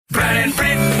and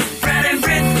Brit. Brad and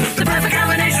Brit, the perfect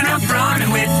combination of brawn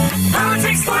and wit.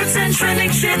 Politics, sports, and trending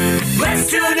shit. Let's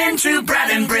tune into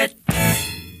Brad and Brit.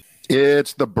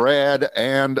 It's the Brad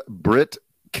and Brit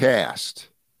cast.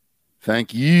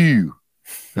 Thank you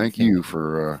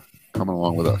for coming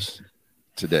along with us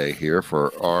today here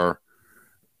for our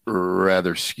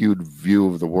rather skewed view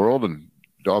of the world. And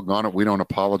doggone it, we don't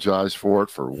apologize for it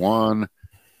for 1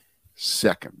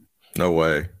 second. No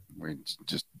way. We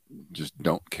just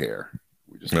don't care.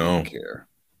 We just don't care.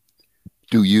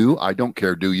 Do you? I don't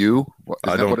care. Do you?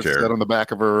 I don't care. It said on the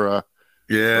back of her.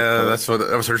 Yeah,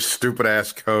 that was her stupid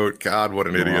ass coat. God, what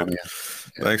an idiot!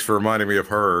 Yeah. Thanks for reminding me of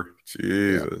her.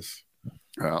 Jesus.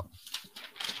 Yeah.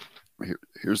 Well,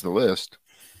 here's the list.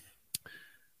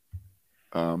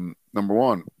 Number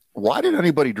 1. Why did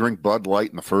anybody drink Bud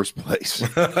Light in the first place?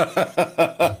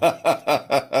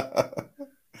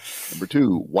 Number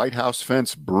 2, White House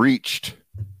fence breached.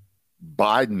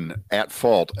 Biden at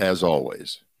fault, as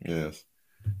always. Yes.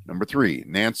 Number 3,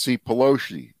 Nancy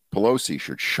Pelosi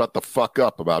should shut the fuck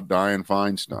up about Dianne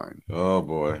Feinstein. Oh,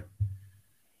 boy.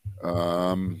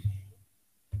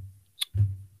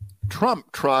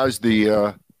 Trump tries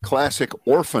the classic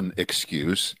orphan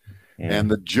excuse, and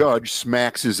the judge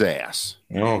smacks his ass.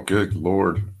 Oh, good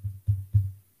Lord.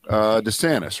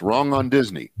 DeSantis, wrong on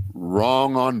Disney,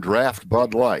 wrong on draft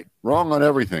Bud Light, wrong on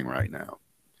everything right now.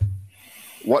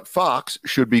 What Fox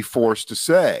should be forced to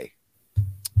say.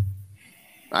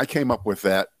 I came up with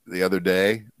that the other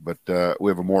day, but we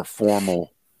have a more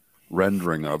formal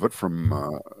rendering of it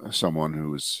from someone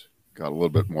who's got a little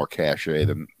bit more cachet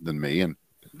than me, and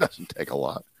it doesn't take a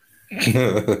lot.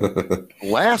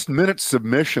 Last minute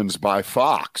submissions by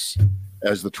Fox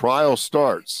as the trial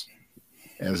starts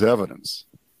as evidence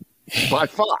by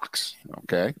Fox.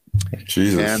 Okay.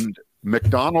 Jesus. And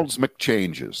McDonald's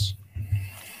McChanges.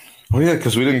 Oh, yeah,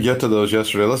 because we didn't get to those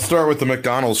yesterday. Let's start with the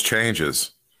McDonald's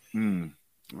changes.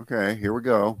 Okay, here we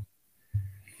go.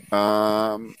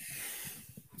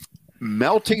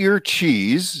 Meltier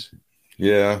cheese.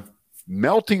 Yeah.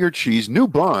 Meltier cheese, new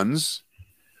buns,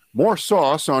 more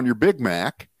sauce on your Big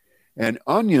Mac, and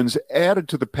onions added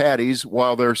to the patties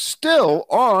while they're still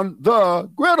on the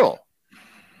griddle.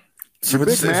 So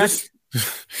Big Mac.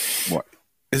 What?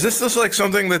 Is this just like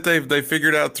something that they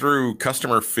figured out through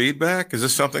customer feedback? Is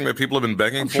this something that people have been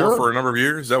begging for a number of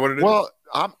years? Is that what it is? Well,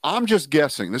 I'm just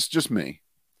guessing. This is just me.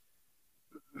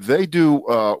 They do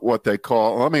what they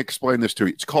call. Let me explain this to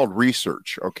you. It's called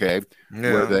research. Okay,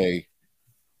 where they.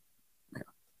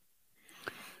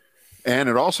 And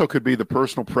it also could be the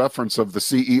personal preference of the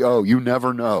CEO. You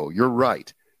never know. You're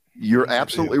right. You're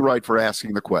absolutely right for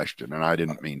asking the question, and I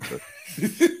didn't mean to.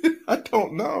 I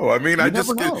don't know. I mean, I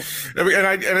just know. I mean,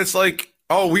 and it's like,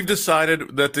 oh, we've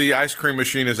decided that the ice cream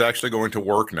machine is actually going to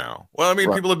work now. Well, I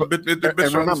mean, people have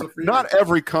been remember, not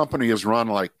every company is run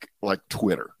like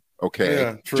Twitter. Okay,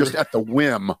 yeah, just at the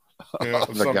whim of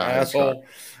the guy. Asshole.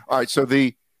 All right, so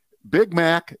the Big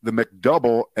Mac, the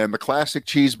McDouble, and the classic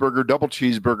cheeseburger, double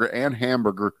cheeseburger, and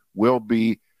hamburger will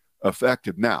be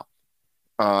affected. Now,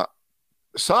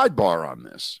 sidebar on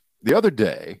this. The other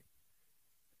day,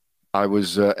 I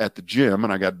was at the gym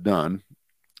and I got done,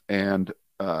 and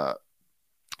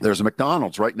there's a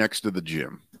McDonald's right next to the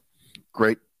gym.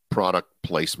 Great product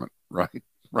placement, right?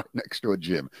 Right next to a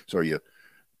gym. So you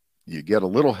get a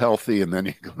little healthy, and then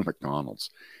you go to McDonald's.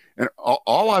 And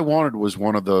all I wanted was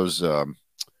one of those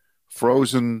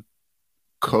frozen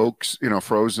Cokes,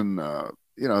 frozen, they're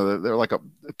like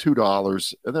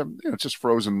 $2. And then it's just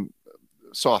frozen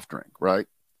soft drink, right?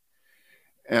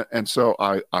 And so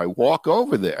I walk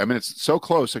over there. I mean, it's so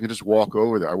close, I can just walk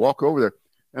over there. I walk over there,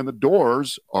 and the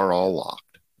doors are all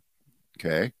locked.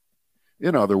 Okay?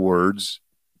 In other words,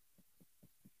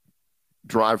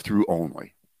 drive-through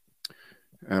only.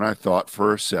 And I thought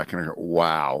for a second,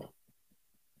 wow,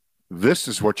 this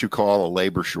is what you call a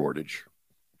labor shortage.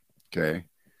 Okay?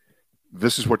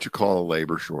 This is what you call a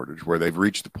labor shortage, where they've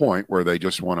reached the point where they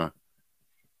just want to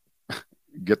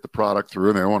get the product through,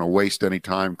 and they don't want to waste any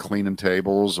time cleaning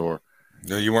tables or.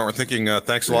 No, you weren't thinking,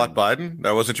 thanks a lot, Biden.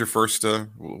 That wasn't your first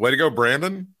way to go,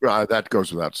 Brandon. That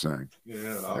goes without saying.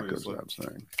 Yeah, that goes without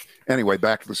saying. Anyway,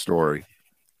 back to the story.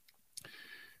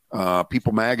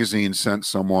 People Magazine sent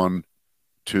someone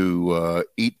to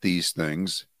eat these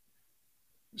things.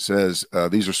 Says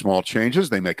these are small changes.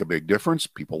 They make a big difference.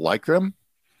 People like them.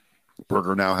 The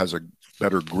burger now has a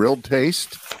better grilled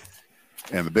taste.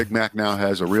 And the Big Mac now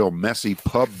has a real messy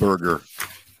pub burger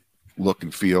look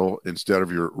and feel instead of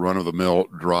your run-of-the-mill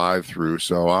drive-through.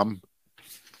 So I'm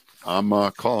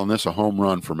calling this a home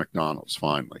run for McDonald's,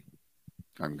 finally.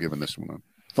 I'm giving this one a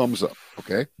thumbs up,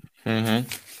 okay? Mm-hmm.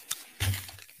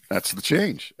 That's the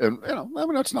change. And, I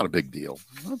mean, that's not a big deal.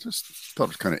 I just thought it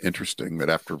was kind of interesting that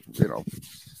after,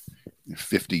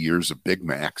 50 years of Big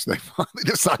Macs, they finally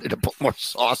decided to put more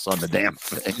sauce on the damn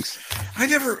things. I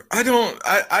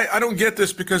don't get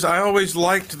this because I always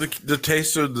liked the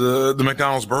taste of the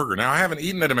McDonald's burger. Now, I haven't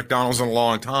eaten at a McDonald's in a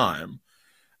long time.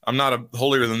 I'm not a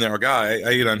holier than thou guy.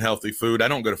 I eat unhealthy food. I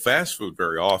don't go to fast food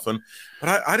very often.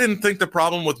 But I didn't think the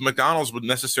problem with McDonald's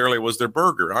was their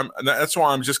burger. That's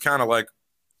why I'm just kind of like,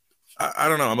 I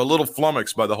don't know. I'm a little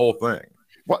flummoxed by the whole thing.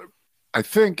 Well, I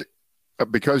think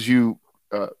because you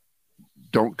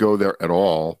don't go there at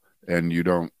all and you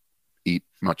don't eat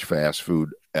much fast food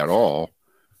at all,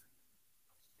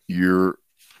 you're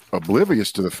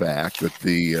oblivious to the fact that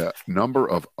the number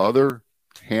of other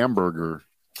hamburger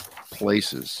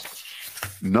places,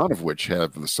 none of which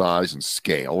have the size and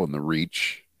scale and the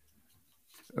reach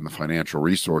and the financial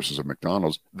resources of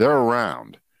McDonald's, they're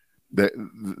around.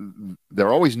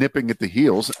 They're always nipping at the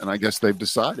heels, and I guess they've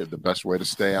decided the best way to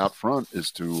stay out front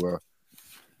is to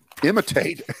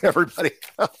imitate everybody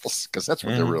else, because that's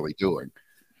what they're really doing.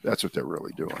 That's what they're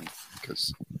really doing.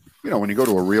 Because when you go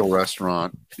to a real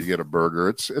restaurant, you get a burger.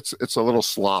 It's a little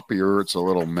sloppier. It's a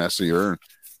little messier.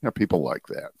 People like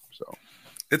that. So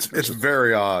it's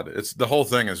very odd. The whole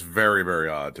thing is very, very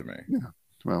odd to me. Yeah.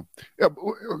 Well,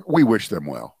 we wish them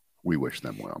well. We wish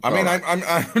them well. I mean,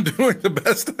 I'm doing the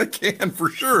best I can for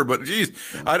sure, but geez,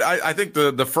 I think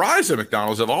the fries at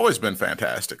McDonald's have always been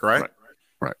fantastic, right?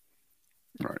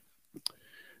 Right.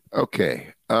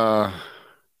 Okay.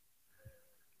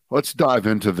 Let's dive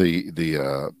into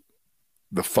the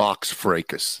Fox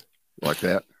fracas, like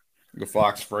that. The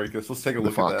Fox fracas. Let's take a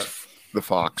look at that. The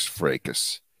Fox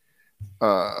fracas.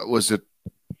 Was it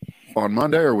on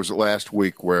Monday or was it last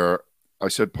week where I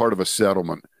said part of a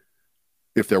settlement,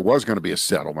 if there was going to be a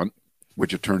settlement,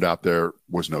 which it turned out there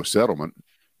was no settlement,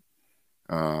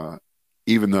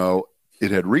 even though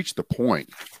it had reached the point,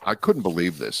 I couldn't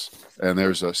believe this. And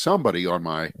there's somebody on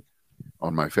my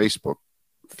Facebook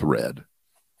thread,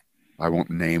 I won't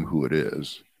name who it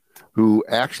is, who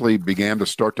actually began to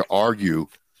start to argue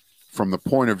from the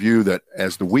point of view that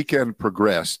as the weekend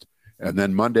progressed and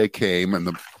then Monday came and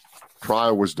the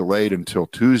trial was delayed until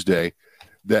Tuesday,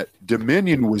 that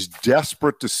Dominion was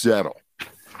desperate to settle.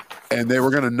 And they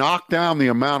were going to knock down the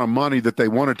amount of money that they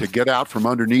wanted to get out from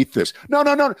underneath this.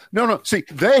 No. See,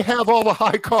 they have all the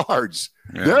high cards.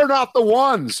 Yeah. They're not the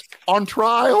ones on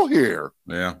trial here.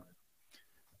 Yeah.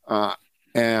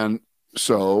 And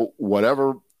so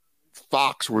whatever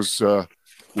Fox was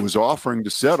offering to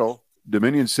settle,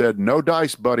 Dominion said, "No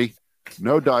dice, buddy.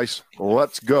 No dice.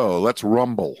 Let's go. Let's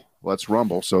rumble.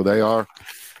 So they are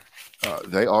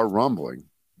rumbling,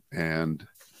 and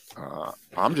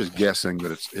I'm just guessing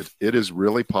that it is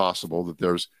really possible that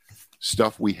there's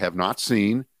stuff we have not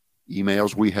seen,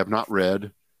 emails we have not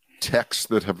read, texts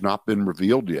that have not been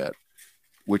revealed yet,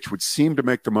 which would seem to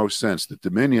make the most sense. That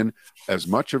Dominion, as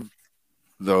much of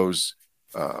those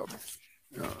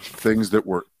things that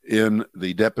were in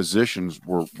the depositions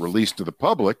were released to the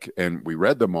public, and we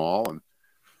read them all, and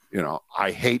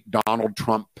I hate Donald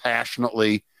Trump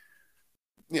passionately,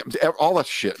 all that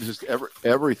shit, just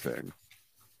everything.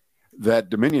 That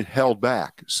Dominion held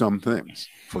back some things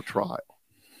for trial.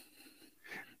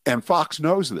 And Fox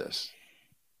knows this.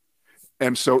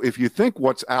 And so if you think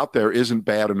what's out there isn't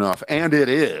bad enough, and it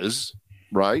is,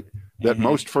 right, that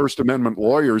most First Amendment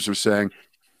lawyers are saying,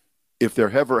 if there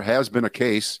ever has been a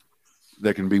case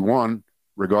that can be won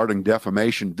regarding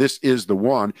defamation, this is the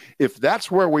one. If that's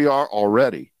where we are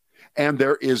already, and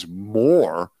there is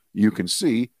more, you can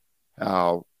see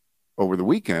how over the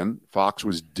weekend, Fox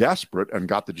was desperate and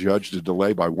got the judge to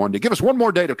delay by 1 day. Give us one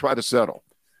more day to try to settle.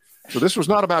 So this was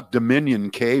not about Dominion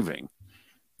caving.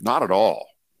 Not at all.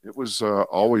 It was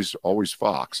always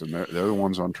Fox, and they're the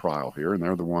ones on trial here, and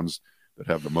they're the ones that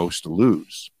have the most to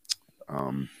lose.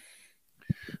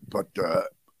 But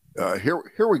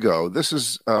here we go. This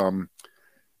is an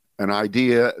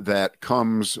idea that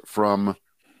comes from,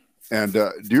 and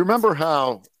do you remember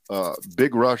how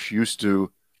Big Rush used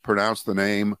to pronounce the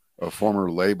name of former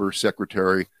Labor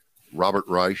Secretary Robert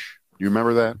Reich? Do you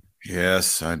remember that?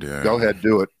 Yes, I do. Go ahead,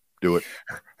 do it.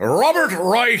 Robert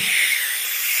Reich.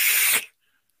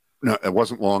 No, it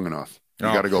wasn't long enough. You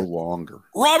got to go longer.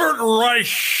 Robert Reich.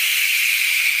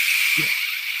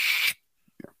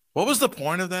 Yeah. What was the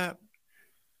point of that?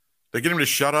 They get him to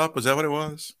shut up? Was that what it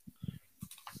was?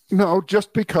 No,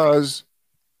 just because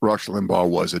Rush Limbaugh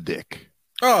was a dick.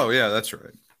 Oh, yeah, that's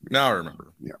right. Now I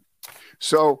remember. Yeah.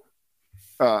 So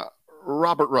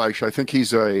Robert Reich, I think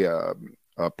he's a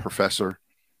professor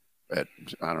at,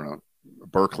 I don't know,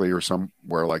 Berkeley or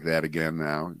somewhere like that again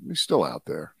now. He's still out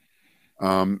there.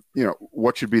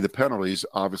 What should be the penalties,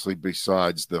 obviously,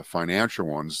 besides the financial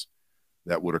ones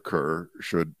that would occur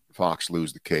should Fox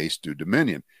lose the case to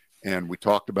Dominion. And we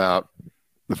talked about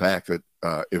the fact that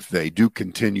if they do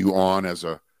continue on as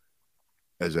a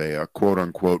quote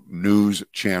unquote news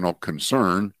channel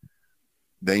concern,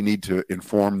 they need to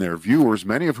inform their viewers,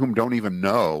 many of whom don't even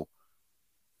know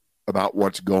about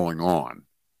what's going on.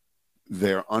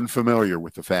 They're unfamiliar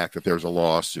with the fact that there's a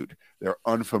lawsuit. They're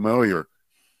unfamiliar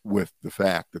with the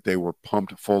fact that they were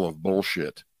pumped full of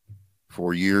bullshit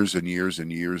for years and years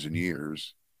and years and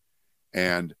years.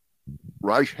 And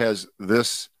Reich has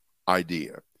this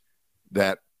idea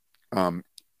that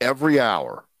every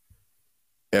hour,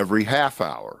 every half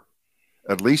hour,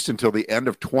 at least until the end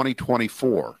of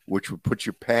 2024, which would put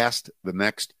you past the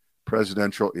next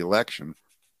presidential election,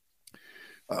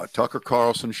 Tucker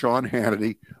Carlson, Sean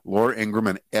Hannity, Laura Ingraham,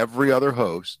 and every other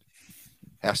host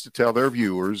has to tell their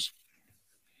viewers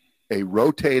a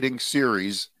rotating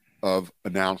series of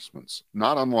announcements,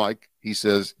 not unlike, he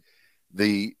says,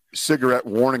 the cigarette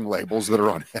warning labels that are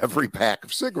on every pack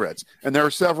of cigarettes. And there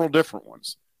are several different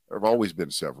ones. There have always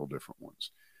been several different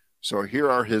ones. So here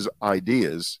are his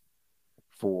ideas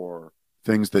for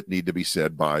things that need to be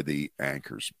said by the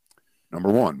anchors. Number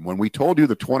one, when we told you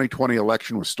the 2020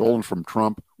 election was stolen from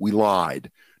Trump, we lied.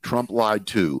 Trump lied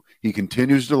too. He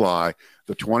continues to lie.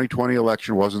 The 2020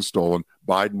 election wasn't stolen.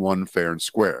 Biden won fair and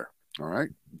square. All right,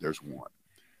 there's one.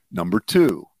 Number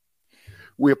two,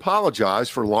 we apologize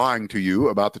for lying to you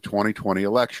about the 2020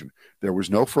 election. There was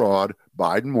no fraud.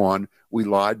 Biden won. We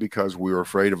lied because we were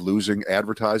afraid of losing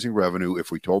advertising revenue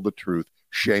if we told the truth.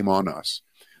 Shame on us.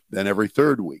 Then every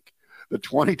third week, the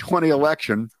 2020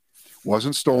 election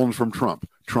wasn't stolen from Trump.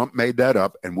 Trump made that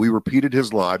up, and we repeated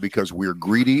his lie because we're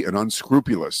greedy and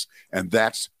unscrupulous, and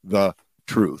that's the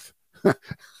truth.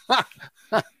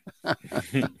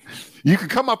 You can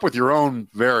come up with your own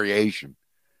variation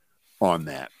on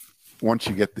that once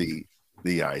you get the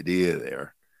idea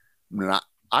there.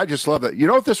 I just love that. You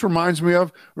know what this reminds me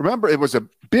of? Remember, it was a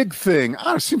big thing.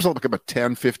 It seems like about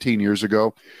 10, 15 years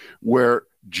ago, where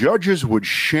judges would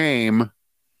shame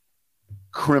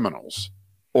criminals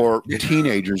or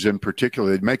teenagers in particular.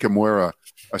 They'd make them wear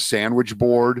a sandwich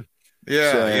board.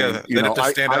 Yeah, saying, yeah. They'd have to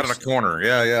stand out in a corner.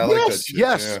 Yeah, yeah. I like that shit.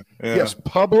 Yes.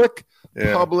 Public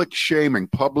shaming,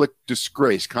 public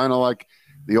disgrace, kind of like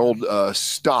the old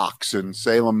stocks in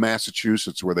Salem,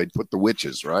 Massachusetts, where they'd put the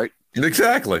witches, right?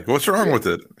 Exactly. What's wrong with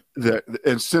it?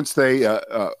 And since they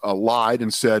lied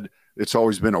and said it's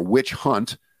always been a witch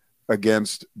hunt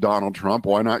against Donald Trump,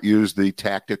 why not use the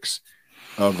tactics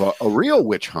of a real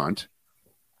witch hunt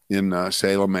in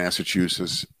Salem,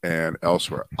 Massachusetts, and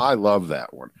elsewhere? I love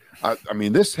that one. I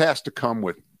mean, this has to come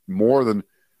with more than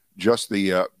just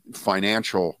the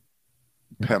financial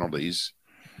penalties,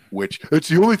 which it's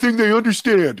the only thing they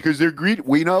understand because they're greedy.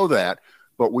 We know that,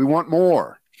 but we want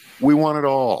more. We want it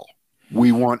all.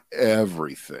 We want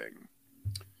everything.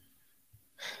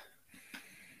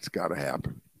 It's got to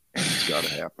happen. It's got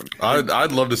to happen.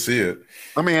 I'd love to see it.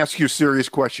 Let me ask you a serious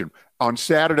question. On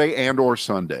Saturday and or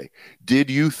Sunday, did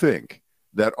you think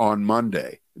that on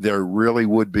Monday there really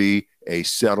would be a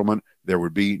settlement, there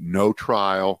would be no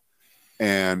trial,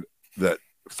 and that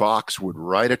Fox would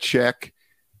write a check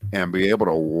and be able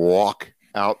to walk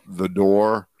out the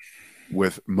door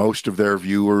with most of their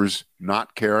viewers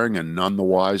not caring and none the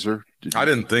wiser? I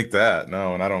didn't think that.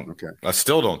 No, and I don't. Okay. I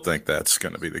still don't think that's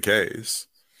going to be the case.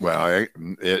 Well,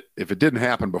 if it didn't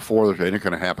happen before, it ain't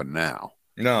going to happen now.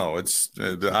 No,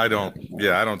 I don't.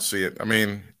 Yeah, I don't see it. I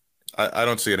mean, I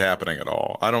don't see it happening at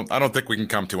all. I don't think we can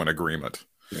come to an agreement.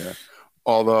 Yeah.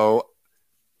 Although,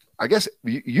 I guess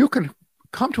you can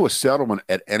come to a settlement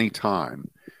at any time.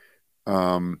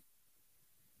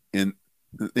 This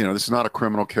is not a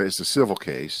criminal case, it's a civil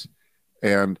case.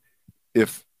 And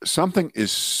if something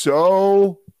is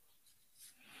so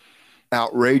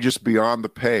outrageous beyond the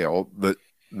pale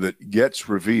that gets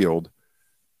revealed,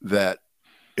 that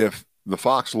if the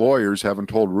Fox lawyers haven't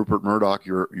told Rupert Murdoch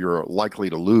you're likely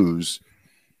to lose,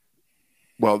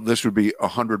 well, this would be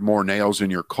 100 more nails in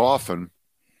your coffin,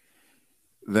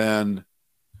 then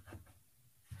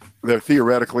there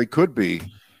theoretically could be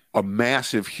a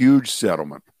massive, huge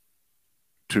settlement.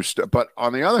 But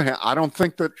on the other hand, I don't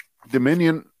think that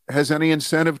Dominion has any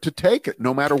incentive to take it,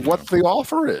 no matter what the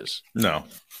offer is. No.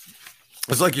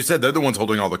 It's like you said, they're the ones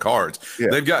holding all the cards. Yeah.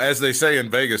 They've got, as they say in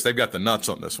Vegas, they've got the nuts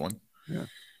on this one. Yeah.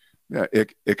 Yeah.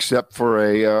 Except for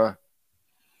a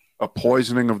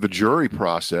poisoning of the jury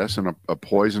process and a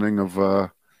poisoning of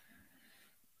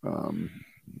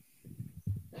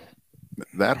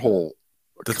that whole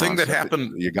The thing that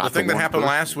happened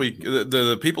last week,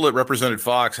 the people that represented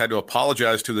Fox had to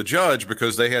apologize to the judge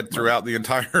because they had throughout the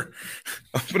entire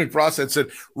opening process said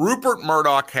Rupert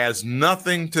Murdoch has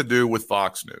nothing to do with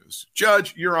Fox News.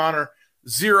 Judge, Your Honor,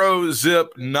 zero,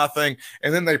 zip, nothing.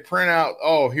 And then they print out,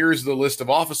 oh, here's the list of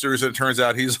officers. And it turns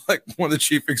out he's like one of the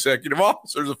chief executive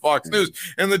officers of Fox News.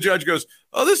 And the judge goes,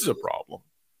 oh, this is a problem.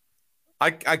 I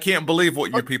can't believe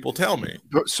what your people tell me.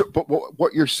 But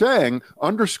what you're saying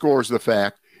underscores the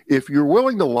fact, if you're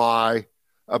willing to lie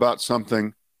about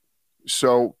something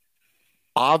so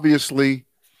obviously,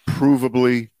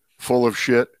 provably full of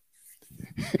shit,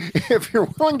 if you're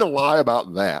willing to lie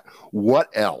about that,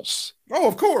 what else? Oh,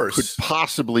 of course. Could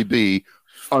possibly be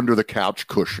under the couch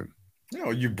cushion?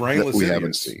 You brainless we idiots.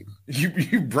 Haven't seen.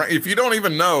 If you don't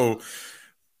even know,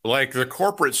 like, the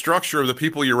corporate structure of the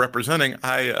people you're representing,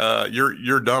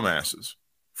 you're dumbasses.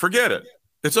 Forget it.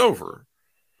 It's over.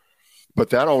 But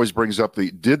that always brings up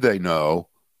did they know?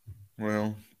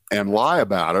 Well, and lie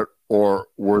about it, or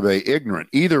were they ignorant?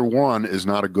 Either one is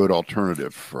not a good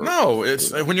alternative for. No,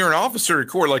 it's when you're an officer of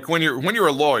court, like when you're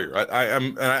a lawyer.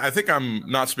 I think I'm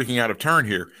not speaking out of turn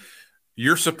here.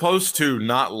 You're supposed to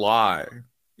not lie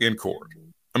in court.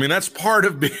 I mean, that's part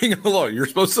of being a lawyer. You're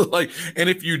supposed to and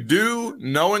if you do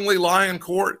knowingly lie in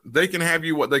court, they can have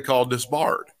you what they call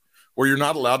disbarred, where you're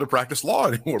not allowed to practice law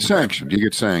anymore. Sanctioned. You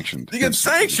get sanctioned. You get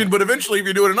sanctioned, but eventually, if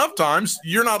you do it enough times,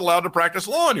 you're not allowed to practice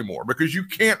law anymore because you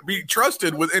can't be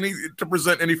trusted with to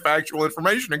present any factual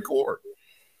information in court.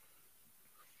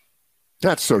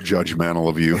 That's so judgmental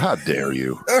of you. How dare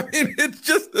you? I mean, it's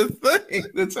just the thing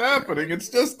that's happening. It's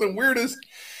just the weirdest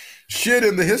shit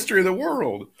in the history of the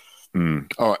world.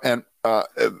 Oh, and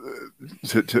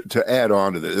to add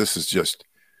on to this is just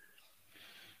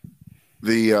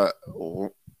the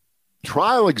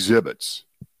trial exhibits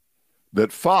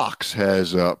that Fox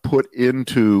has put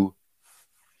into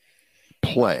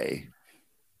play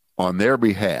on their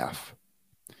behalf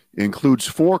includes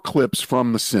 4 clips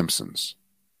from The Simpsons.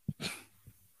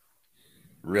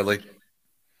 Really?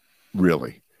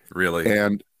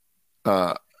 And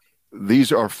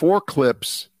these are 4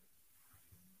 clips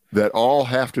that all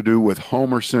have to do with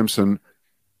Homer Simpson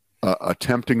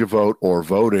attempting to vote or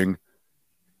voting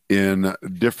in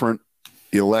different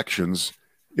elections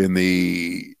in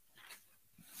the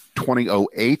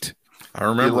 2008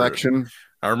 election.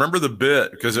 I remember the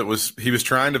bit because he was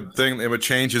trying to think it would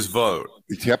change his vote.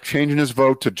 He kept changing his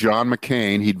vote to John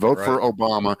McCain. He'd vote for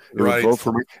Obama. He would vote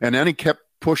for me. And then he kept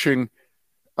pushing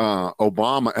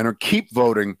Obama and keep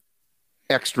voting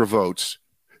extra votes.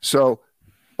 So,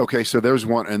 okay, so there's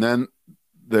one. And then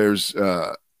there's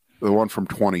the one from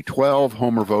 2012,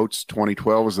 Homer Votes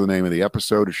 2012 is the name of the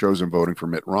episode. It shows him voting for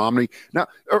Mitt Romney. Now,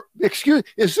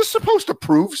 is this supposed to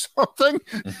prove something?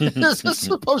 Is this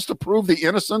supposed to prove the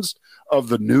innocence of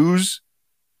the news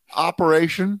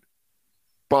operation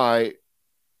by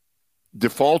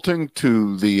defaulting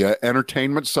to the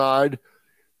entertainment side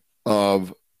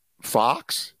of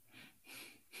Fox?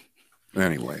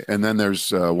 Anyway, and then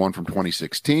there's one from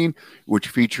 2016, which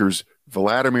features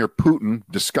Vladimir Putin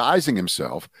disguising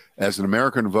himself as an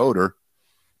American voter,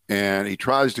 and he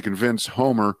tries to convince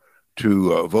Homer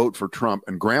to vote for Trump.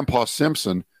 And Grandpa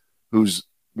Simpson, who's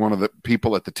one of the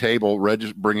people at the table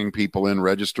bringing people in,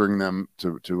 registering them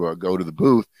to go to the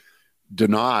booth,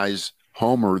 denies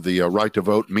Homer the right to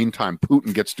vote. Meantime,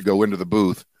 Putin gets to go into the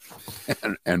booth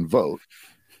and vote.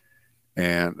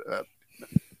 And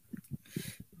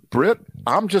Britt,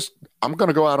 I'm going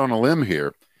to go out on a limb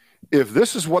here. If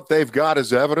this is what they've got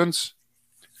as evidence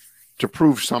to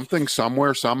prove something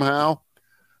somewhere, somehow,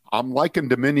 I'm liking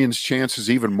Dominion's chances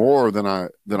even more than I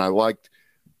liked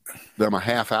them a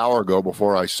half hour ago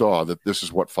before I saw that this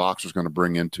is what Fox was going to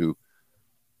bring into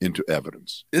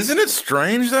evidence. Isn't it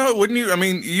strange, though? Wouldn't you? I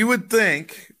mean, you would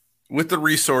think with the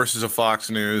resources of Fox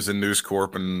News and News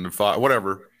Corp and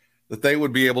whatever, that they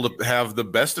would be able to have the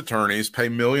best attorneys, pay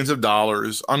millions of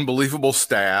dollars, unbelievable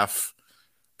staff,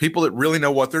 people that really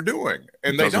know what they're doing,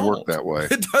 and they don't work that way.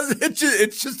 It doesn't.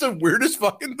 It's just the weirdest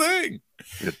fucking thing.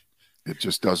 It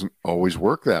just doesn't always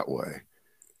work that way.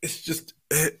 It's just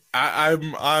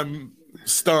I'm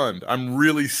stunned. I'm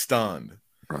really stunned.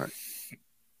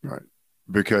 Right.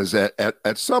 Because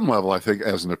at some level, I think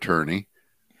as an attorney,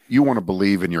 you want to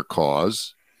believe in your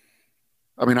cause.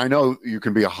 I mean, I know you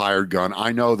can be a hired gun.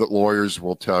 I know that lawyers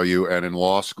will tell you, and in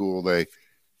law school, they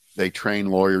train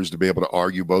lawyers to be able to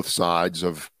argue both sides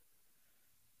of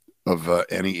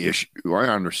any issue. I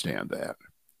understand that.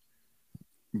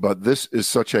 But this is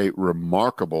such a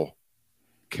remarkable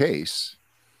case.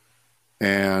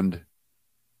 And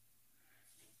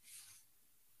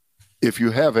if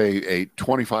you have a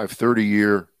 25,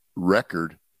 30-year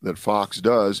record that Fox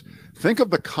does, think of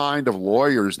the kind of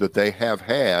lawyers that they have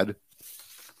had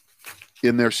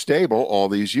in their stable all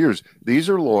these years. These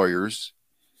are lawyers.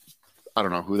 I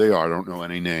don't know who they are. I don't know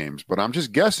any names, but I'm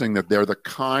just guessing that they're the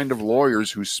kind of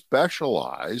lawyers who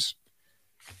specialize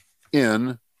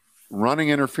in running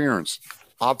interference,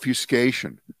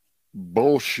 obfuscation,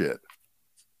 bullshit.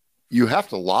 You have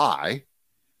to lie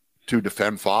to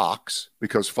defend Fox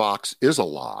because Fox is a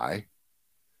lie.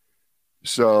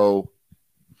 So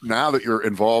now that you're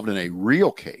involved in a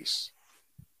real case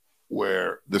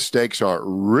where the stakes are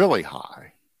really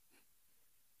high,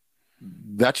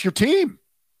 that's your team.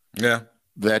 Yeah.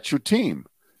 That's your team.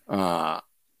 I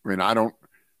mean, I don't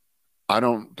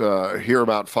hear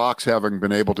about Fox having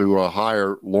been able to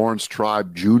hire Lawrence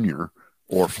Tribe Jr.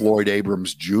 or Floyd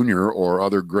Abrams Jr. or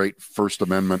other great First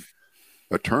Amendment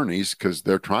attorneys because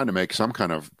they're trying to make some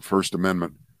kind of First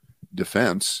Amendment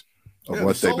defense of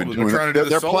what they've been doing.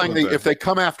 They're playing if they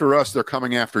come after us, they're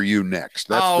coming after you next.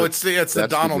 It's the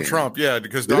Donald Trump,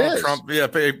 because Donald Trump,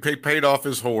 paid off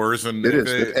his whores, and it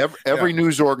is every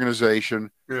news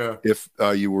organization. Yeah, if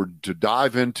you were to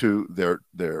dive into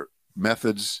their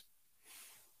methods,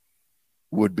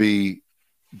 would be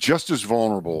just as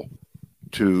vulnerable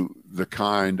to the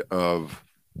kind of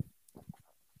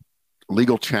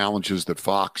legal challenges that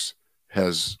Fox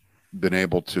has been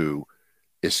able to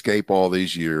escape all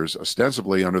these years,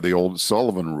 ostensibly under the old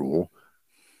Sullivan rule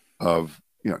of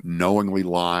knowingly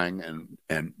lying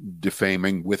and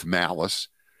defaming with malice.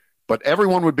 But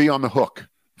everyone would be on the hook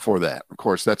for that. Of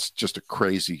course, that's just a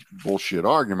crazy bullshit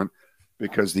argument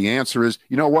because the answer is,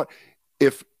 you know what?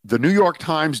 If the New York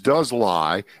Times does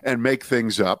lie and make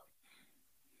things up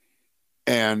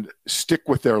and stick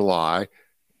with their lie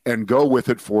and go with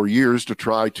it for years to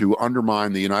try to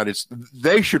undermine the United States,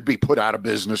 they should be put out of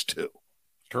business too.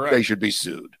 Correct. They should be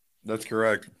sued. That's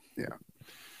correct. Yeah.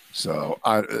 So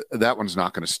that one's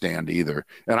not going to stand either.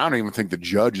 And I don't even think the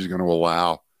judge is going to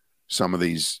allow some of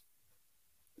these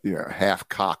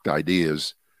half-cocked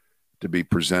ideas to be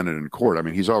presented in court. I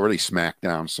mean, he's already smacked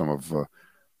down some of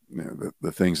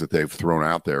the things that they've thrown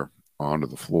out there onto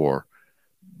the floor.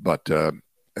 But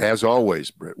as always,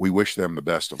 Britt, we wish them the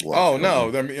best of luck. Oh,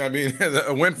 no. I mean,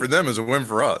 a win for them is a win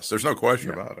for us. There's no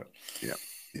question about it. Yeah.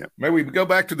 Yeah. Maybe we go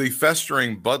back to the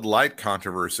festering Bud Light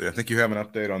controversy. I think you have an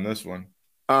update on this one.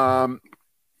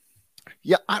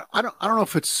 Yeah, I don't know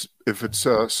if it's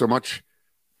so much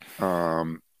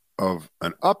of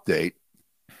an update,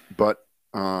 but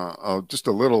just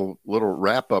a little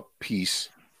wrap up piece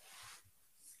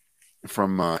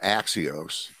from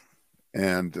Axios,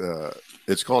 and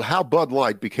it's called "How Bud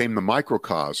Light Became the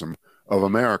Microcosm of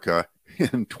America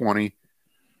in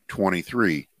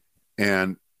 2023,"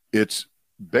 and it's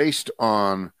based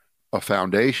on a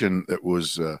foundation that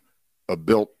was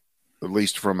built, at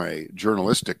least from a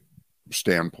journalistic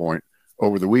standpoint,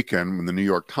 over the weekend when the New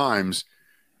York Times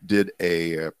did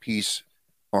a piece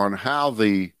on how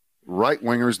the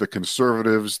right-wingers, the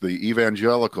conservatives, the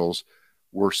evangelicals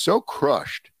were so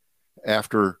crushed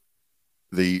after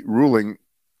the ruling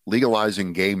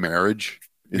legalizing gay marriage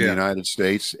in the United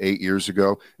States 8 years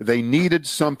ago. They needed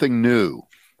something new.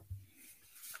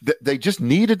 They just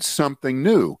needed something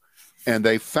new, and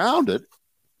they found it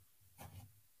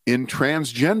in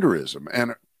transgenderism.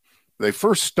 And they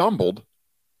first stumbled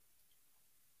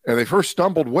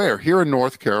where? Here in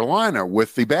North Carolina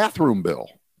with the bathroom bill.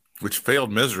 Which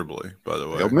failed miserably, by the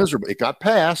way. Failed miserably. It got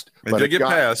passed. It did get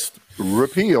passed.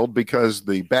 Repealed because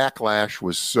the backlash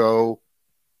was so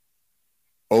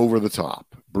over the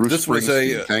top. Bruce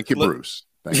Springsteen. Thank you, Bruce.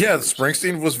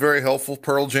 Springsteen was very helpful.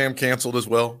 Pearl Jam canceled as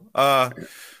well.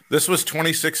 This was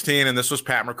 2016, and this was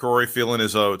Pat McCrory feeling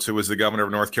his oats, who was the governor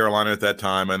of North Carolina at that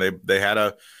time, and they had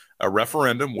a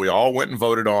referendum. We all went and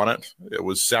voted on it. It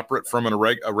was separate from a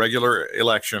regular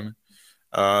election.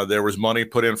 There was money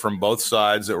put in from both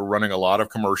sides that were running a lot of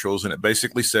commercials, and it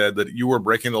basically said that you were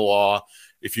breaking the law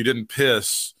if you didn't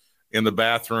piss in the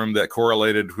bathroom that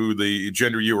correlated who the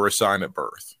gender you were assigned at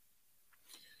birth.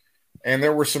 And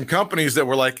there were some companies that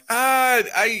were like, I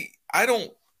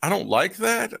don't like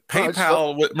that.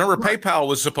 PayPal, PayPal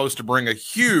was supposed to bring a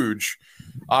huge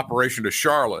operation to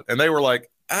Charlotte, and they were like,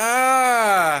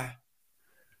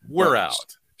 we're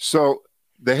out. So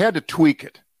they had to tweak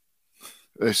it.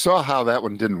 They saw how that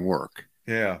one didn't work.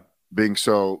 Yeah, being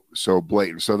so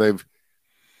blatant. So they've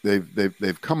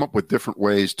come up with different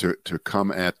ways to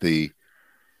come at the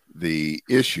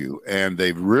issue, and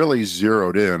they've really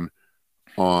zeroed in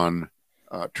on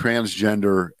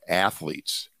transgender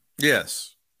athletes.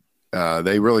 Yes.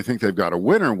 They really think they've got a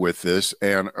winner with this,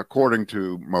 and according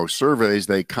to most surveys,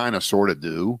 they kind of sort of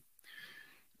do,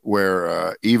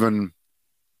 where even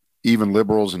even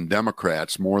liberals and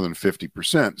Democrats, more than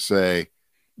 50%, say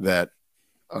that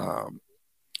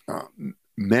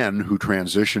men who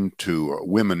transition to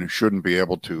women shouldn't be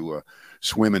able to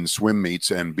swim in swim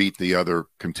meets and beat the other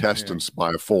contestants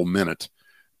by a full minute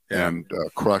and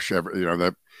crush every,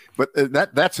 that. But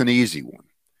that's an easy one.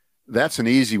 That's an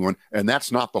easy one, and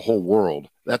that's not the whole world.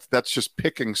 That's just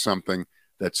picking something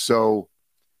that's so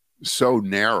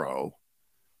narrow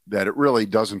that it really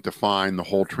doesn't define the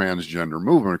whole transgender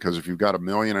movement. Because if you've got 1.5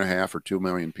 million or 2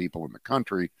 million people in the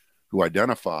country who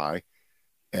identify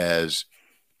as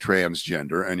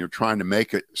transgender, and you're trying to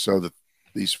make it so that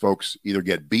these folks either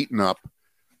get beaten up,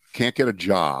 can't get a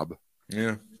job,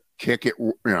 can't get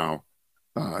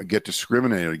get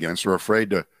discriminated against, or afraid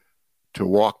to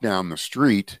walk down the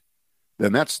street,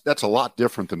 then that's a lot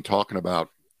different than talking about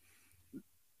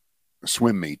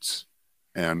swim meets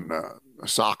and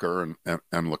soccer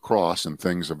and lacrosse and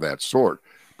things of that sort.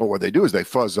 But what they do is they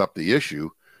fuzz up the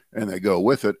issue and they go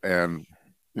with it, and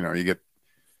you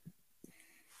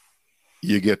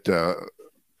get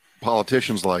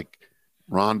politicians like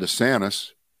Ron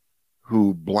DeSantis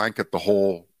who blanket the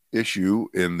whole issue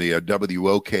in the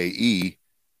WOKE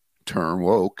term,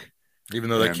 woke. Even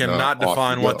though they cannot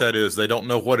define what that is. They don't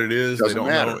know what it is. They don't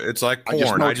know. It's like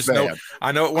porn. I just know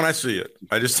it when I see it.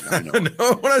 I know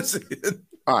it when I see it.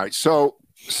 All right. So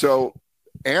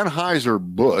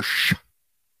Anheuser-Busch,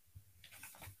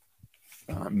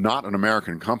 not an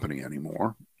American company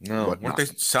anymore. No, weren't they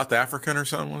South African or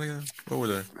something? What were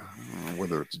they?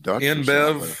 Whether it's Dutch,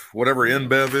 InBev, whatever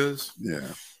InBev is. Yeah.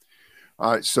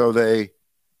 All right. So they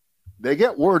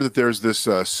get word that there's this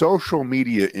social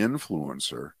media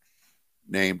influencer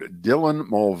named Dylan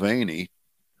Mulvaney,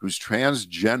 who's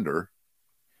transgender,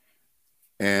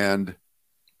 and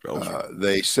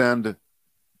they send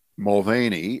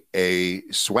Mulvaney a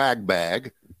swag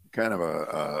bag, kind of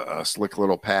a slick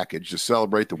little package to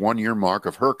celebrate the 1-year mark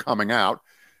of her coming out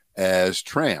as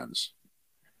trans.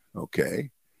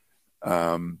 Okay.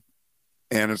 And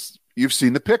you've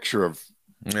seen the picture of,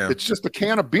 it's just a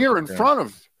can of beer in front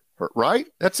of her, right?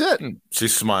 That's it.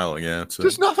 She's smiling. Yeah.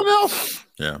 Just nothing else.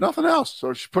 Yeah. Nothing else.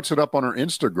 So she puts it up on her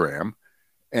Instagram,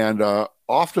 and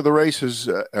off to the races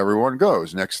everyone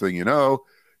goes. Next thing you know,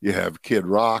 you have Kid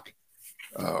Rock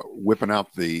whipping out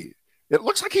it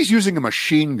looks like he's using a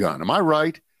machine gun. Am I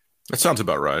right? That sounds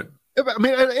about right. I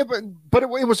mean, but it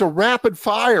was a rapid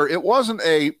fire. It wasn't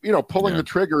pulling the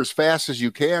trigger as fast as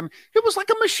you can. It was like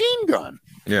a machine gun.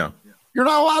 Yeah. You're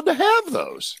not allowed to have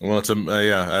those. Well, it's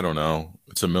I don't know.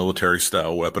 It's a military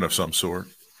style weapon of some sort.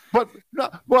 But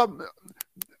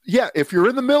if you're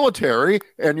in the military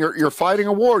and you're fighting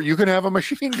a war, you can have a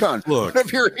machine gun. Look, but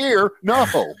if you're here, no.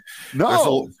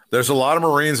 There's a lot of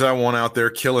Marines I want out there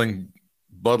killing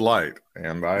Bud Light,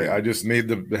 and I just need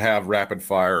to have rapid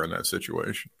fire in that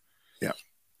situation. Yeah.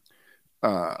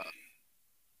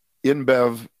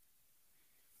 InBev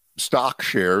stock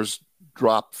shares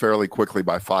dropped fairly quickly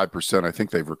by 5%. I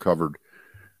think they've recovered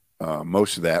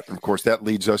most of that. And of course, that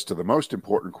leads us to the most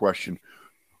important question.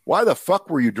 Why the fuck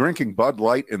were you drinking Bud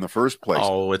Light in the first place?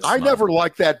 I never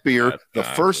liked that beer the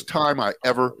first time I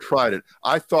ever tried it.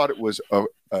 I thought it was a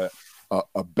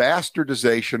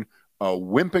bastardization, a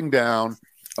wimping down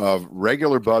of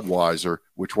regular Budweiser,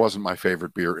 which wasn't my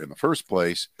favorite beer in the first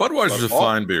place. Budweiser's a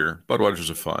fine beer. Budweiser's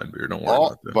a fine beer. Don't worry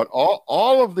about that. But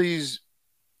all of these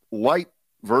light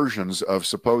versions of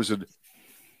supposed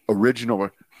original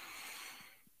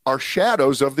are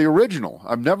shadows of the original.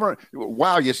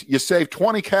 You save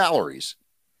 20 calories.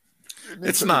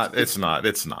 It's not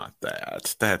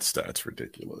that. That's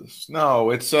ridiculous.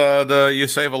 No, it's you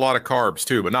save a lot of carbs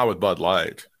too, but not with Bud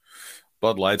Light.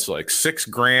 Bud Light's like 6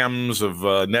 grams of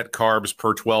net carbs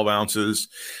per 12 ounces.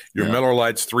 Your Miller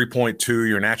Lite's 3.2,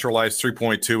 your Natural Light's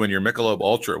 3.2, and your Michelob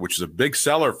Ultra, which is a big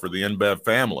seller for the InBev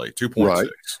family, 2.6. Right.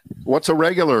 What's a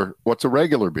regular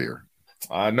beer?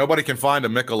 Nobody can find a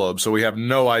Michelob, so we have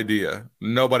no idea.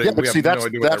 Nobody. Yeah, but we that's no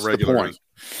idea what the point.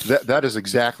 That is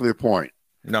exactly the point.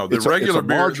 No, it's regular a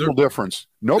marginal difference.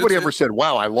 Nobody ever said,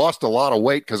 "Wow, I lost a lot of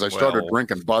weight because I started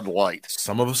drinking Bud Light."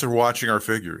 Some of us are watching our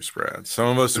figures, Brad. Some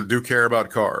of us do care about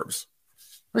carbs.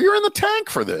 Well, you're in the tank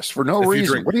for this for no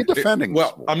reason. What are you defending?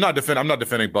 I'm not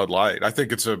defending Bud Light. I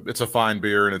think it's a fine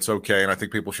beer and it's okay, and I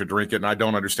think people should drink it. And I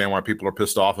don't understand why people are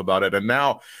pissed off about it. And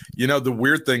now, the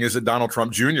weird thing is that Donald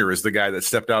Trump Jr. is the guy that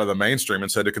stepped out of the mainstream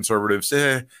and said to conservatives,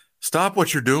 "Stop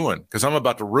what you're doing, because I'm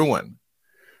about to ruin."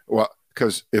 Well,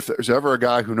 because if there's ever a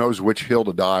guy who knows which hill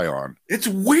to die on, it's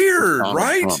weird,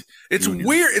 right? It's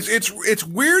weird. It's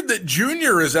weird that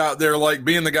Junior is out there like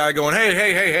being the guy going,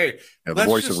 "Hey, the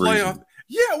voice of reason."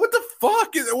 Yeah, what the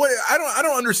fuck is what? I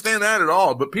don't understand that at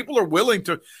all. But people are willing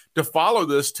to follow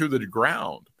this to the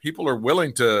ground. People are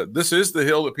willing to. This is the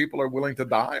hill that people are willing to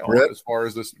die on. Brett, as far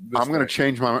as this I'm going to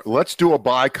change my mind. Let's do a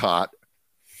boycott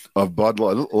of Bud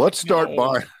Light. Let's start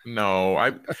buying. No,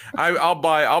 I'll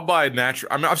buy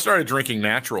natural. I mean, I've started drinking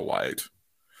Natural Light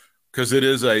because it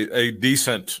is a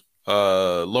decent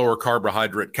lower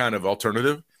carbohydrate kind of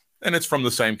alternative, and it's from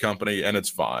the same company, and it's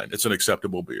fine. It's an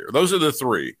acceptable beer. Those are the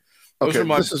three. Those are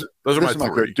my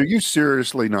three. Do you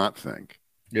seriously not think?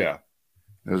 Yeah.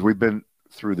 As we've been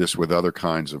through this with other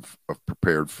kinds of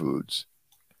prepared foods,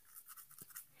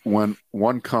 when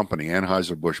one company,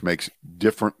 Anheuser-Busch, makes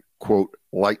different, quote,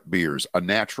 light beers, a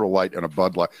Natural Light and a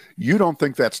Bud Light, you don't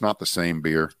think that's not the same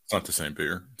beer? It's not the same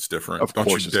beer. It's different. Of don't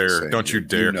course you dare. Don't you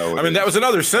dare. You know I mean, that was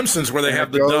another Simpsons where they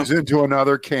have it goes into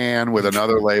another can with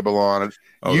another label on it.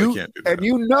 Oh, they can't do that. And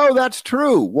you know that's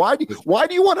true. Why do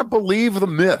you want to believe the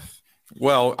myth?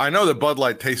 Well, I know that Bud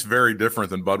Light tastes very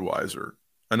different than Budweiser.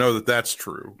 I know that that's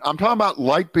true. I'm talking about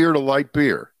light beer to light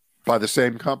beer by the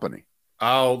same company.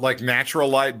 Oh, like Natural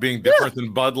Light being different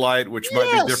than Bud Light, which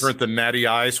might be different than Natty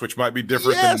Ice, which might be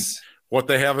different than what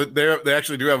they have. They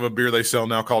actually do have a beer they sell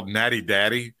now called Natty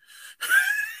Daddy.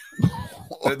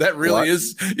 That really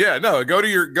is. Yeah, no, go to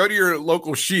your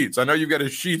local Sheetz. I know you've got a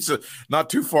Sheetz not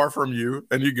too far from you,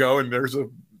 and you go and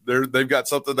they've got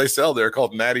something they sell there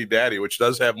called Natty Daddy, which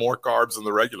does have more carbs than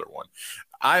the regular one.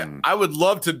 I would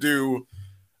love to do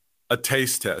a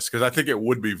taste test because I think it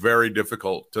would be very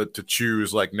difficult to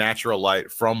choose like Natural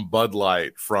Light from Bud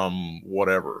Light from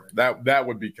whatever. That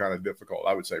would be kind of difficult,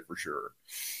 I would say, for sure.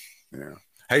 Yeah.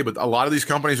 Hey, but a lot of these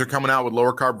companies are coming out with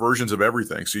lower carb versions of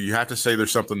everything. So you have to say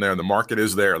there's something there. The market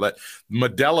is there.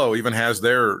 Modelo even has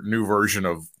their new version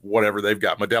of whatever they've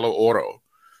got, Modelo Oro,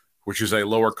 which is a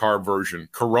lower carb version.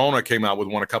 Corona came out with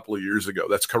one a couple of years ago.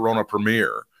 That's Corona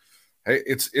Premier. Hey,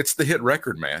 it's the hit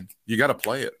record, man. You got to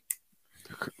play it.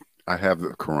 I have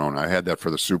the Corona. I had that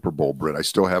for the Super Bowl, Britt. I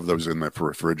still have those in the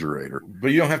refrigerator.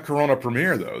 But you don't have Corona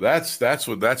Premier though. That's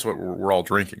what we're all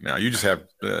drinking now. You just have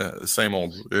the same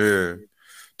old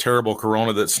terrible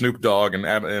Corona that Snoop Dogg and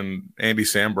Andy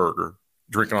Samberg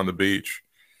drinking on the beach.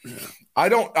 Yeah. I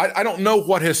don't know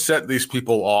what has set these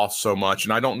people off so much,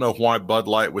 and I don't know why Bud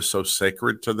Light was so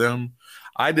sacred to them.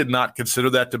 I did not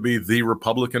consider that to be the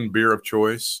Republican beer of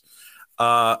choice.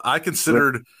 I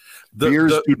considered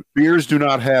beers do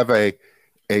not have a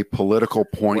political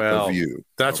point of view.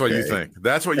 That's what you think.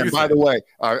 That's what you think. By the way,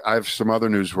 I have some other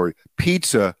news for you.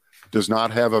 Pizza does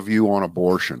not have a view on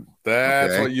abortion.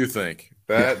 That's what you think.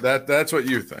 That's what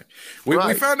you think.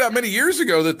 We found out many years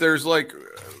ago that there's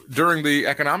during the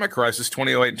economic crisis,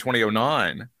 2008 and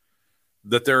 2009,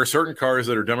 that there are certain cars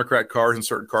that are Democrat cars and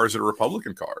certain cars that are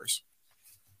Republican cars.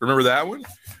 Remember that one?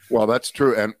 Well, that's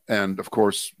true. And of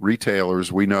course,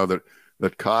 retailers, we know that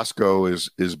Costco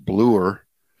is bluer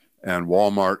and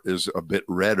Walmart is a bit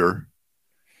redder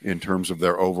in terms of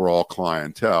their overall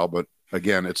clientele. But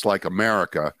again, it's like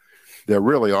America. There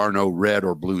really are no red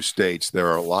or blue states. There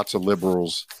are lots of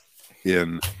liberals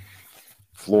in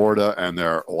Florida and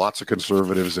there are lots of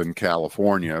conservatives in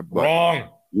California. But Wrong.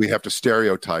 We have to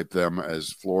stereotype them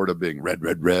as Florida being red,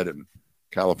 red, red and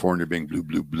California being blue,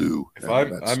 blue, blue.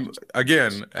 I'm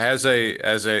again as a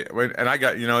and I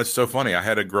got, it's so funny. I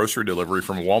had a grocery delivery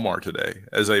from Walmart today.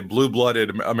 As a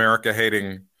blue-blooded America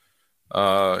hating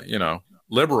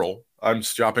liberal, I'm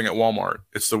shopping at Walmart.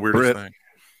 It's the weirdest thing.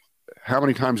 How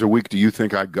many times a week do you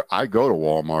think I go to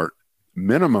Walmart?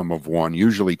 Minimum of one,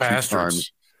 usually Bastards. 2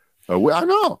 times a week. I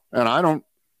know. And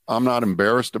I'm not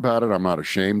embarrassed about it. I'm not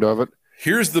ashamed of it.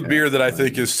 Here's the beer that I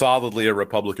think is solidly a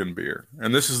Republican beer.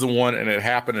 And this is the one, and it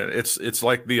happened. It's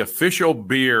like the official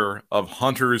beer of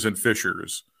hunters and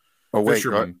fishers. Oh,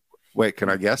 wait, can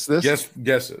I guess this?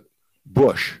 Guess it.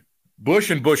 Bush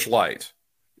and Bush Light.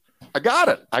 I got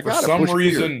it. For some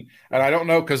reason, and I don't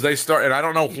know because they start, and I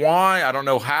don't know why, I don't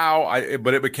know how,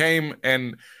 but it became,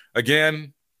 and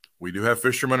again, we do have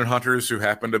fishermen and hunters who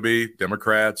happen to be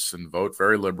Democrats and vote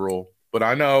very liberal. But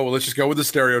I know, let's just go with the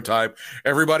stereotype.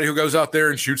 Everybody who goes out there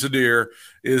and shoots a deer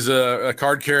is a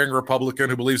card-carrying Republican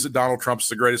who believes that Donald Trump's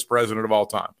the greatest president of all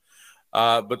time.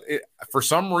 But for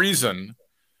some reason,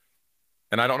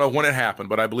 and I don't know when it happened,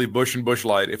 but I believe Bush and Bush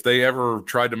Light, if they ever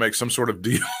tried to make some sort of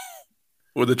deal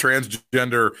with a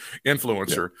transgender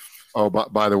influencer. Yeah. Oh,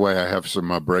 by the way, I have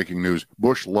some breaking news.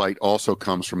 Bush Light also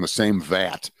comes from the same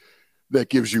vat that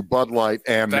gives you Bud Light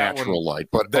and Natural Light.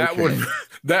 But that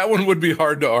one would be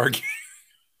hard to argue.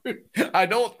 I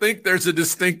don't think there's a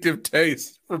distinctive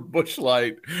taste for Bush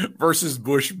Light versus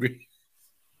Bush Beer.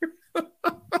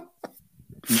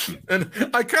 And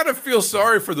I kind of feel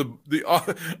sorry for the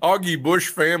Augie Bush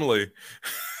family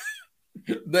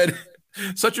that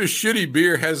such a shitty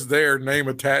beer has their name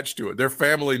attached to it, their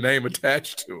family name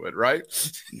attached to it, right?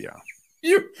 Yeah.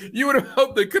 You would have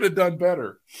hoped they could have done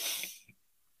better.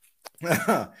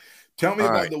 Tell me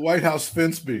about the White House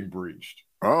fence being breached.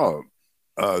 Oh,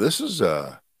 this is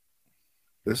a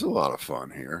lot of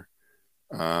fun here,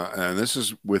 and this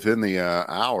is within the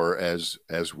hour as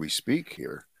we speak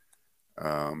here.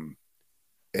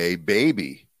 A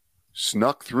baby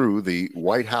snuck through the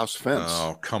White House fence.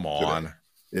 Oh, come on! Today.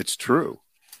 It's true.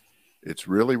 It's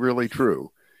really, really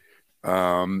true.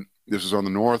 This is on the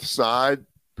north side.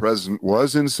 President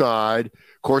was inside.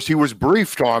 Of course, he was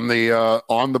briefed on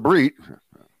the breach.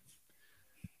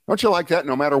 Don't you like that?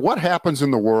 No matter what happens in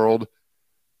the world,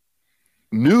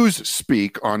 news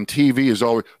speak on TV is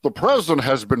always, the president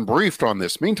has been briefed on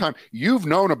this. Meantime, you've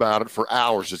known about it for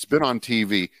hours. It's been on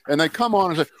TV. And they come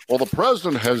on and say, well, the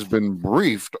president has been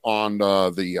briefed on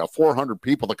the 400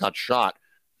 people that got shot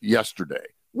yesterday.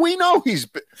 We know he's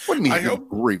been, what do you mean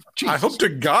briefed? Jesus. I hope to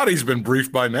God he's been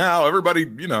briefed by now. Everybody,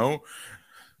 Boo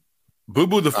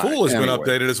Boo the Fool has been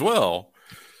updated as well.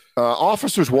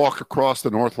 Officers walk across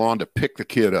the north lawn to pick the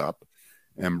kid up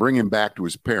and bring him back to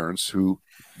his parents, who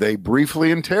they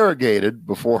briefly interrogated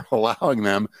before allowing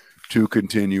them to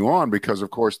continue on, because, of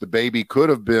course, the baby could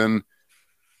have been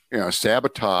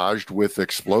sabotaged with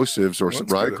explosives or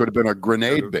right. It could have been a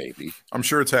grenade baby. I'm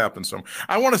sure it's happened. So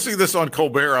I want to see this on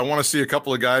Colbert. I want to see a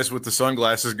couple of guys with the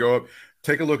sunglasses go up,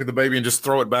 take a look at the baby, and just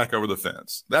throw it back over the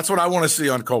fence. That's what I want to see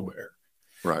on Colbert.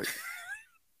 Right.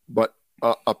 But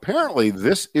apparently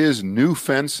this is new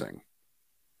fencing.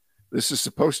 This is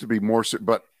supposed to be more,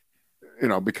 but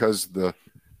because the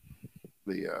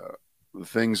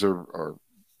things are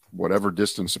whatever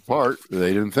distance apart,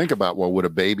 they didn't think about, well, would a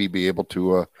baby be able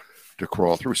to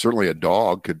crawl through? Certainly a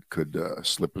dog could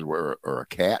slip or a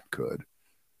cat could.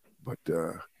 But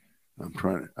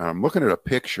I'm looking at a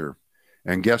picture,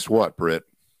 and guess what, Britt?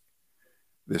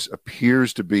 This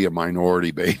appears to be a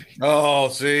minority baby. Oh,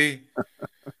 see.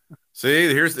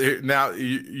 See, now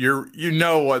you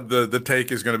know what the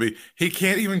take is going to be. He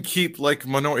can't even keep he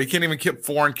can't even keep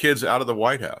foreign kids out of the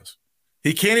White House.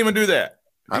 He can't even do that.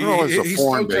 I don't know if it's a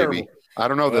foreign baby. Terrible. I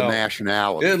don't know the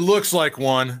nationality. It looks like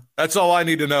one. That's all I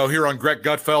need to know here on Greg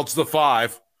Gutfeld's The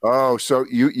Five. Oh, so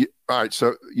you all right?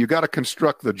 So you got to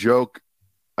construct the joke,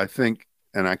 I think,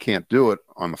 and I can't do it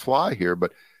on the fly here,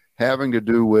 but having to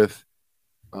do with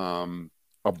a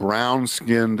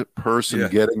brown-skinned person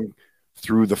getting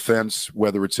through the fence,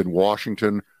 whether it's in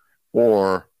Washington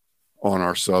or on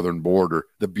our southern border.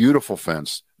 The beautiful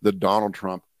fence that Donald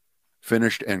Trump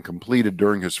finished and completed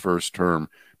during his first term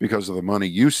because of the money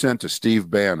you sent to Steve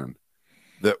Bannon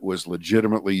that was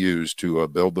legitimately used to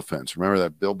build the fence. Remember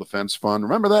that Build the Fence Fund?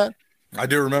 Remember that? I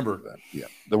do remember that. Yeah.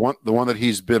 The one that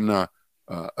he's been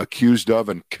accused of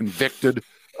and convicted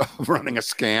of running a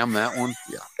scam. That one.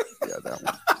 Yeah, that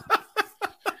one.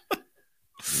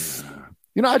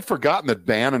 Yeah. I'd forgotten that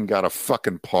Bannon got a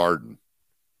fucking pardon.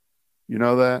 You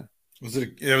know that?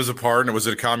 It was a pardon? Was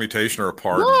it a commutation or a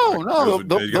pardon? No.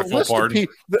 The list of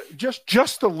people,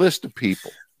 just the list of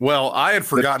people. Well, I had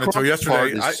forgotten until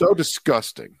yesterday. It's so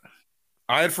disgusting.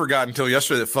 I had forgotten until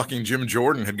yesterday that fucking Jim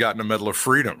Jordan had gotten a Medal of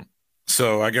Freedom.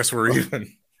 So I guess we're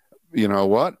even. You know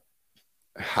what?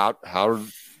 How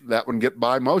did that one get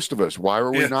by most of us? Why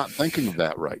are we not thinking of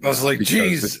that right now? I was like,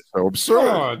 geez. It's so absurd.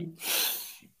 God.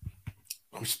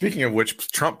 Speaking of which,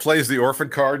 Trump plays the orphan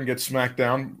card and gets smacked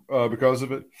down because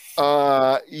of it.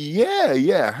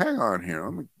 Yeah. Hang on here.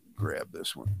 Let me grab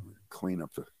this one. Clean up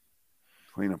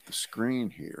the screen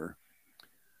here.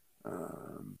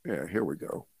 Here we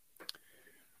go.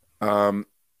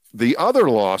 The other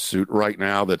lawsuit right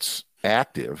now that's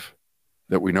active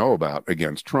that we know about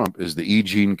against Trump is the E.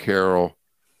 Jean Carroll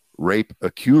rape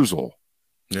accusal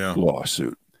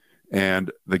lawsuit, and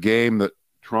the game that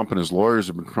Trump and his lawyers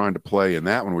have been trying to play in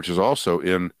that one, which is also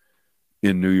in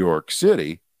New York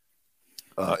City,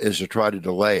 is to try to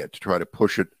delay it, to try to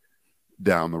push it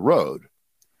down the road.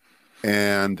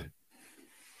 And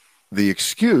the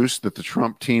excuse that the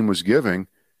Trump team was giving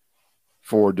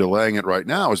for delaying it right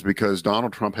now is because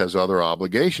Donald Trump has other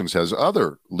obligations, has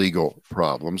other legal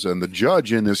problems. And the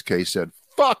judge in this case said,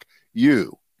 fuck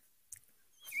you.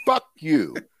 Fuck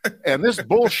you. And this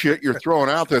bullshit you're throwing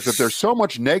out there, that there's so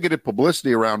much negative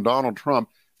publicity around Donald Trump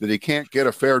that he can't get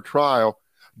a fair trial.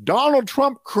 Donald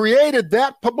Trump created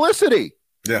that publicity.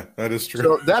 Yeah, that is true.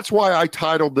 So that's why I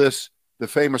titled this the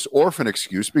famous orphan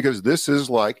excuse, because this is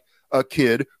like a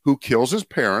kid who kills his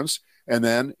parents and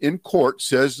then in court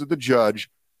says to the judge,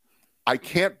 I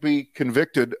can't be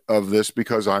convicted of this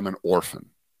because I'm an orphan.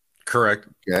 Correct.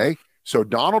 Okay. So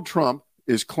Donald Trump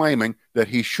is claiming that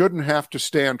he shouldn't have to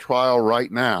stand trial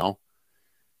right now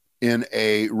in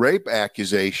a rape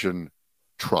accusation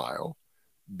trial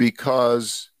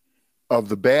because of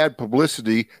the bad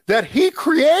publicity that he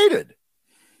created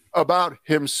about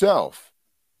himself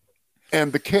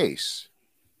and the case,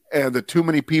 and that too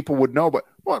many people would know. But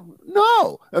well,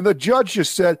 no. And the judge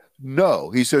just said no.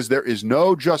 He says there is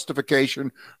no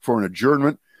justification for an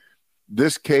adjournment.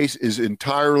 This case is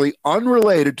entirely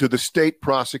unrelated to the state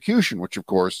prosecution, which, of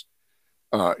course,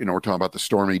 we're talking about the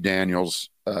Stormy Daniels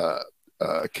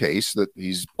case that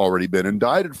he's already been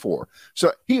indicted for.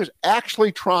 So he is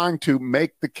actually trying to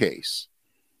make the case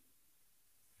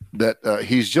that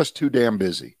he's just too damn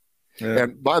busy. Yeah.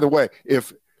 And by the way,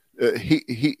 if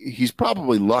he's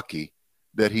probably lucky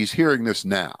that he's hearing this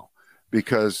now,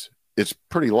 because it's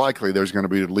pretty likely there's going to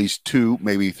be at least 2,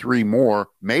 maybe 3 more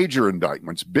major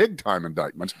indictments, big time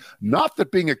indictments. Not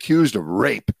that being accused of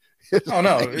rape. Oh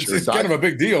no, it's kind of a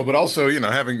big deal, but also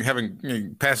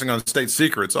having passing on state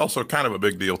secrets also kind of a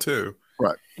big deal too.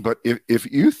 Right, but if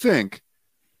you think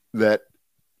that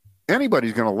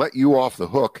anybody's going to let you off the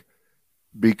hook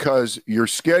because your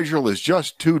schedule is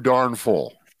just too darn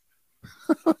full,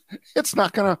 it's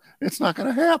not gonna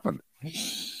happen.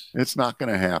 It's not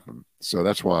going to happen. So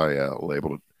that's why I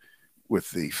labeled it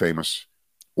with the famous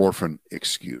orphan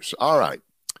excuse. All right.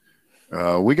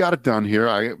 We got it done here.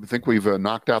 I think we've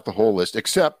knocked out the whole list,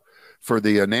 except for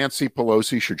the Nancy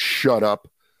Pelosi should shut up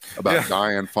about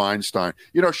Dianne Feinstein.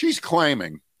 She's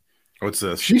claiming. What's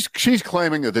this? She's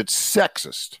claiming that it's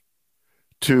sexist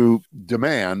to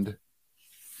demand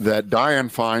that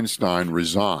Dianne Feinstein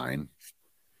resign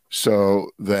so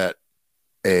that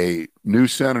a new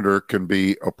senator can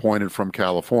be appointed from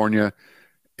California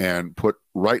and put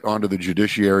right onto the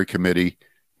Judiciary Committee,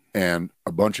 and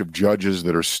a bunch of judges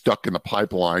that are stuck in the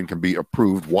pipeline can be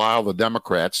approved while the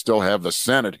Democrats still have the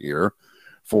Senate here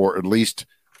for at least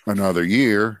another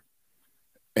year.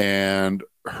 And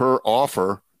her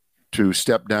offer to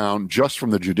step down just from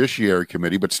the Judiciary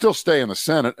Committee, but still stay in the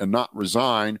Senate and not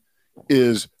resign,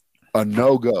 is a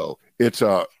no-go. It's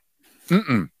a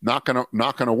not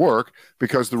gonna work,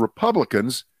 because the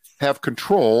Republicans have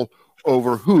control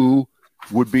over who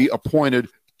would be appointed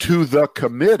to the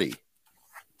committee,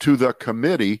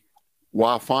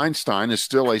 while Feinstein is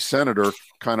still a senator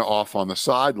kind of off on the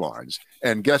sidelines.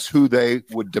 And guess who they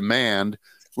would demand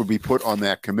would be put on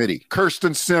that committee?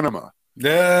 Kyrsten Sinema.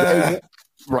 Yeah.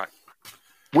 Right.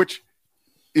 Which,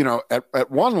 at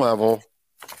one level,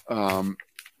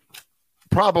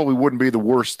 probably wouldn't be the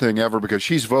worst thing ever, because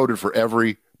she's voted for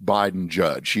every Biden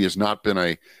judge. She has not been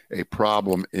a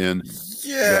problem in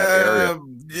that area.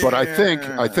 Yeah. But I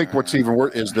think what's even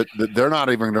worse is that they're not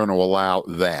even going to allow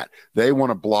that. They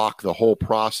want to block the whole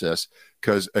process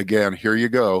because, again, here you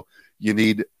go. You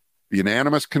need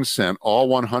unanimous consent, all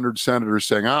 100 senators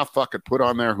saying, fuck it, put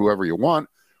on there whoever you want,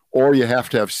 or you have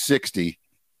to have 60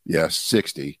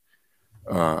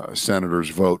 senators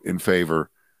vote in favor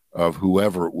of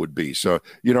whoever it would be. So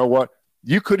you know what?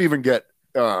 You could even get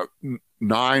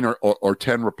 9 or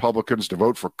 10 Republicans to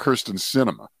vote for Kyrsten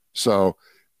Sinema. So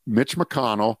Mitch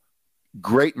McConnell,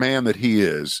 great man that he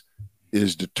is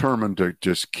determined to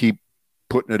just keep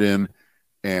putting it in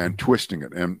and twisting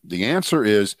it. And the answer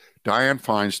is Dianne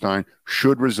Feinstein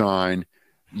should resign.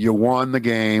 You won the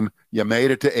game. You made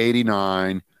it to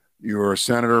 89. You were a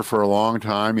senator for a long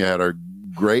time. You had a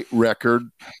great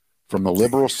record from the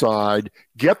liberal side.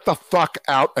 Get the fuck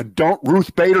out, and don't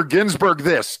Ruth Bader Ginsburg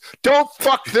this. Don't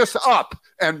fuck this up.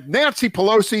 And Nancy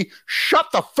Pelosi, shut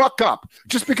the fuck up.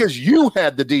 Just because you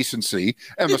had the decency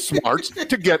and the smarts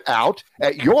to get out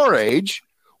at your age,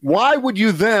 why would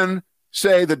you then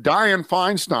say that Dianne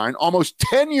Feinstein, almost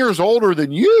 10 years older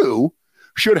than you,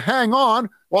 should hang on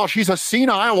while she's a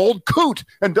senile old coot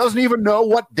and doesn't even know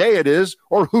what day it is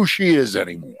or who she is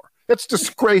anymore? It's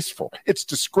disgraceful. It's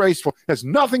disgraceful. It has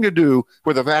nothing to do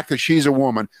with the fact that she's a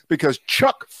woman, because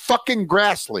Chuck fucking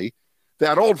Grassley,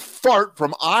 that old fart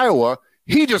from Iowa,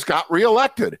 he just got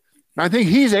reelected. I think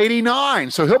he's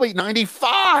 89, so he'll be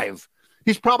 95.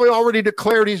 He's probably already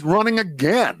declared he's running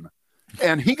again.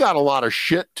 And he got a lot of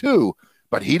shit too,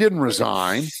 but he didn't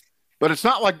resign. But it's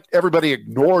not like everybody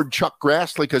ignored Chuck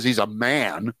Grassley because he's a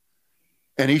man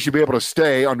and he should be able to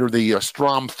stay under the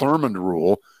Strom Thurmond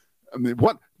rule. I mean,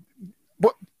 what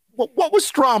was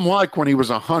Strom like when he was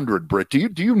 100, Britt? Do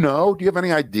you know? Do you have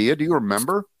any idea? Do you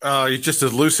remember? He's just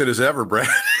as lucid as ever, Brad.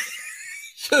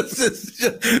 Is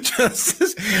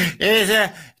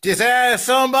that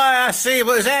somebody I see?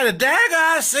 But is that a dagger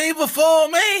I see before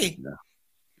me? No.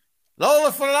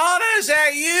 Lola Falana, is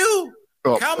that you?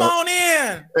 Come on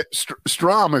in.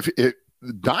 Strom,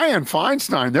 Dianne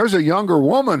Feinstein, there's a younger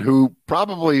woman who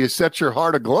probably has set your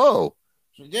heart aglow.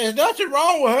 There's nothing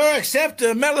wrong with her except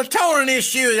the melatonin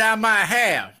issues I might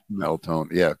have.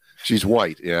 Melatonin. Yeah. She's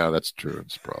white. Yeah, that's true.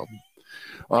 It's a problem.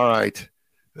 All right.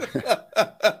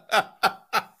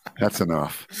 That's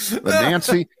enough. But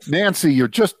Nancy,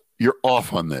 you're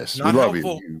off on this. Not we love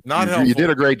helpful. you. Not you, helpful. You did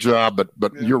a great job,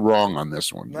 but you're wrong on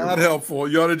this one. Not helpful.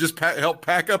 You ought to just help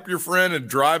pack up your friend and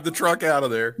drive the truck out of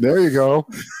there. There you go.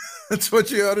 That's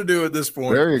what you ought to do at this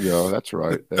point. There you go. That's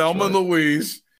right. That's Thelma and right. Louise.